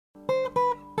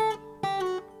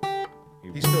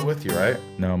He's still with you, right?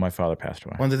 No, my father passed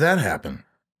away. When did that happen?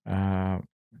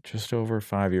 Just over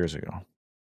 5 years ago.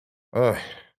 Ugh.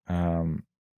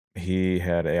 He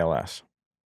had ALS,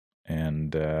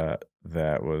 and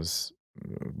that was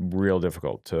real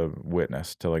difficult to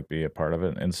witness, to like be a part of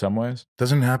it in some ways.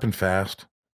 Doesn't happen fast.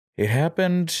 It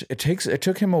happened. It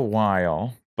took him a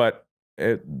while, but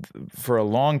for a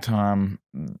long time,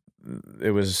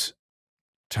 it was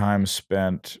time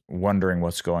spent wondering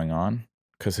what's going on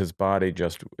because his body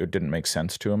it didn't make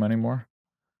sense to him anymore.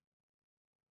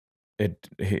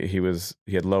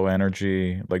 He had low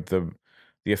energy. Like the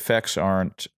effects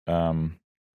aren't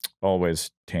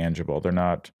always tangible. They're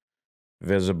not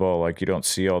visible. Like you don't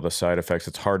see all the side effects.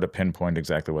 It's hard to pinpoint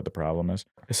exactly what the problem is.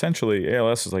 Essentially,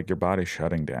 ALS is like your body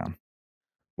shutting down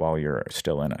while you're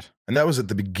still in it. And that was at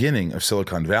the beginning of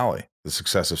Silicon Valley, the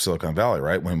success of Silicon Valley,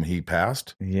 right? When he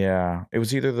passed? Yeah. It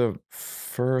was either the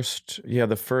first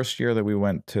year that we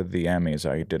went to the Emmys,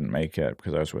 I didn't make it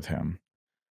because I was with him.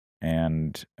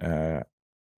 And it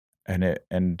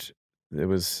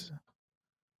was,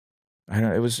 I don't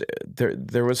know, it was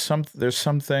there's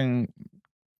something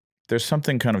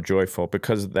kind of joyful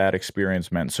because that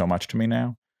experience meant so much to me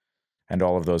now. And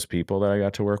all of those people that I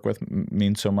got to work with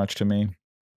mean so much to me,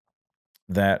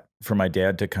 that for my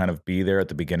dad to kind of be there at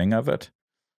the beginning of it,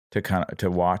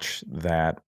 to watch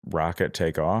that rocket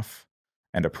take off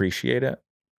and appreciate it,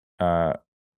 kind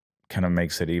of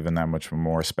makes it even that much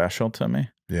more special to me.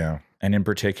 Yeah. And in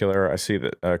particular, I see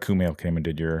that Kumail came and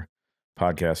did your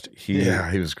podcast.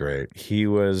 He was great.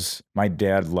 My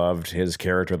dad loved his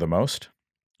character the most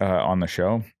on the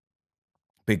show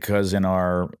because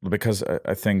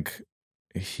I think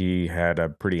he had a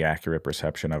pretty accurate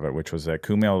perception of it, which was that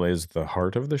Kumail is the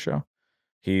heart of the show.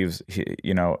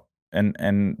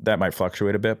 And that might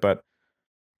fluctuate a bit, but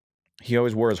he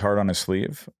always wore his heart on his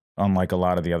sleeve, unlike a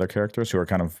lot of the other characters who are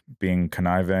kind of being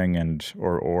conniving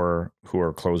or who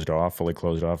are fully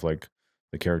closed off, like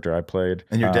the character I played.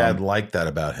 And your dad liked that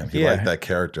about him. He liked that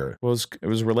character. Well, it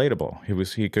was relatable.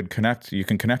 He could connect. You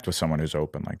can connect with someone who's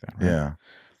open like that. Right? Yeah.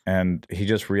 And he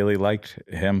just really liked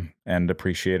him and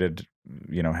appreciated,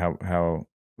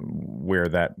 where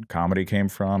that comedy came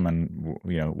from and,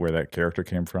 where that character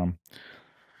came from.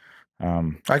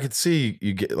 I could see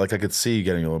you getting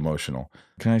a little emotional.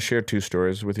 Can I share 2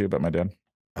 stories with you about my dad?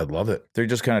 I'd love it. They're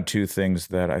just kind of 2 things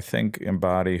that I think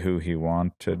embody who he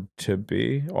wanted to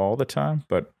be all the time,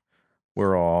 but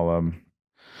we're all,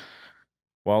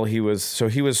 he was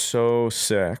so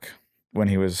sick when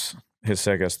he was his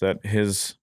sickest that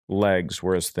his legs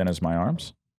were as thin as my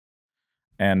arms.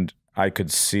 And I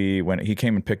could see when he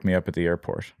came and picked me up at the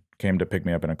airport, came to pick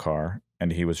me up in a car,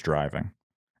 and he was driving.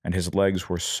 And his legs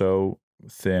were so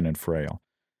thin and frail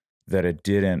that it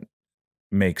didn't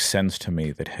make sense to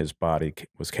me that his body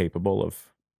was capable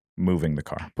of moving the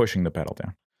car, pushing the pedal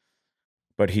down.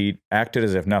 But he acted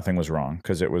as if nothing was wrong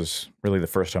because it was really the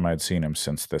first time I had seen him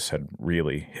since this had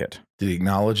really hit. Did he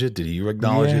acknowledge it? Did you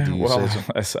acknowledge it? Did you say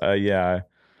something? I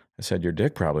said, your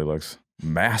dick probably looks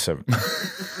massive.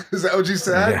 Is that what you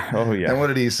said? Yeah. Oh, yeah. And what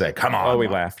did he say? Come on. Oh, we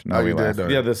laughed. No, we laughed. Did,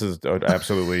 yeah, this is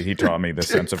absolutely. He taught me the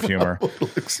sense of humor.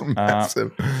 Looks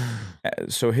massive.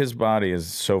 So his body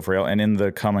is so frail, and in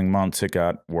the coming months, it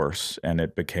got worse, and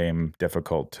it became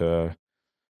difficult to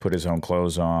put his own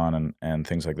clothes on and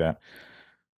things like that.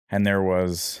 And there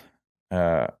was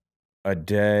a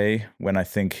day when I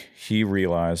think he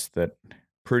realized that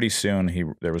pretty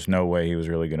soon there was no way he was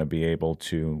really going to be able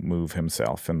to move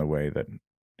himself in the way that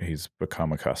he's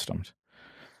become accustomed.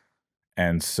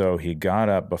 And so he got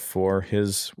up before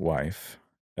his wife,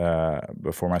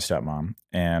 before my stepmom,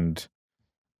 and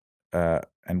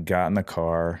got in the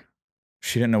car.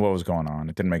 She didn't know what was going on.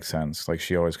 It didn't make sense. Like,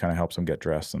 she always kind of helps him get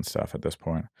dressed and stuff at this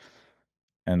point.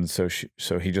 And so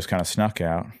he just kind of snuck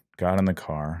out, got in the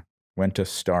car, went to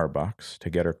Starbucks to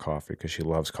get her coffee because she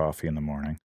loves coffee in the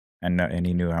morning. And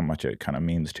he knew how much it kind of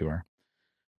means to her.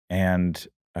 And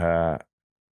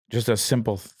just a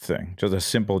simple thing, just a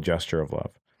simple gesture of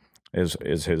love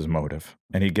is his motive.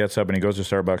 And he gets up and he goes to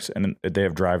Starbucks, and they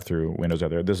have drive-through windows out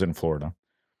there. This is in Florida.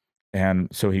 And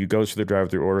so he goes to the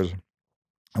drive-through, orders,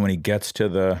 and when he gets to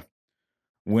the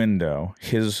window,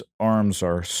 his arms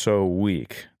are so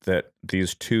weak that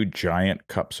these 2 giant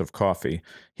cups of coffee,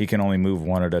 he can only move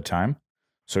one at a time.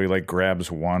 So he like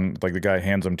grabs one, like the guy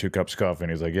hands him 2 cups of coffee,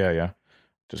 and he's like, yeah,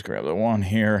 just grab the one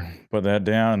here, put that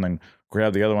down, and then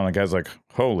grab the other one. The guy's like,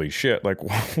 holy shit, like,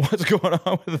 what's going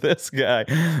on with this guy?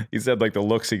 He said like the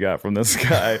looks he got from this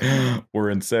guy were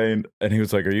insane. And he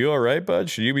was like, are you all right, bud?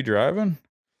 Should you be driving?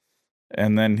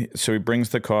 And then, so he brings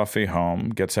the coffee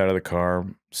home, gets out of the car,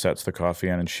 sets the coffee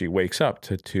in, and she wakes up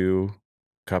to 2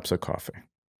 cups of coffee.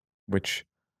 which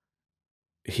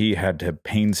he had to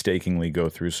painstakingly go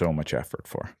through so much effort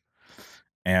for.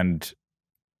 And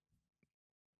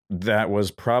that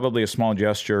was probably a small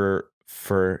gesture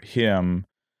for him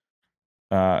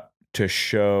to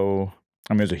show.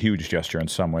 I mean, it was a huge gesture in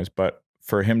some ways, but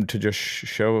for him to just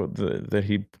show that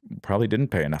he probably didn't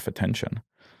pay enough attention.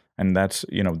 And that's,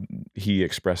 he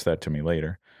expressed that to me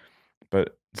later.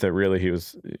 But that really he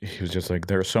was just like,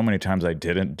 there are so many times I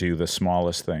didn't do the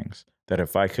smallest things that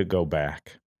if I could go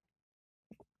back,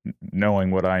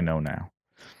 knowing what I know now,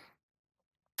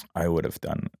 I would have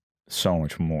done so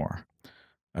much more.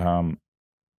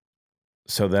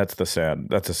 So that's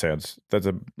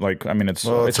like, I mean, it's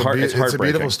heartbreaking. It's a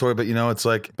beautiful story, but it's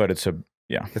like, but it's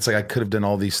like, I could have done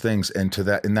all these things. And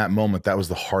in that moment, that was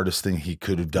the hardest thing he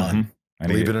could have done. Mm-hmm.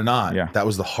 Believe it or not, yeah. that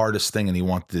was the hardest thing. And he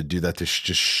wanted to do that to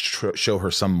just show her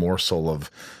some morsel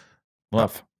of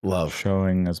love, love,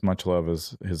 showing as much love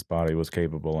as his body was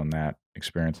capable in that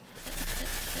experience.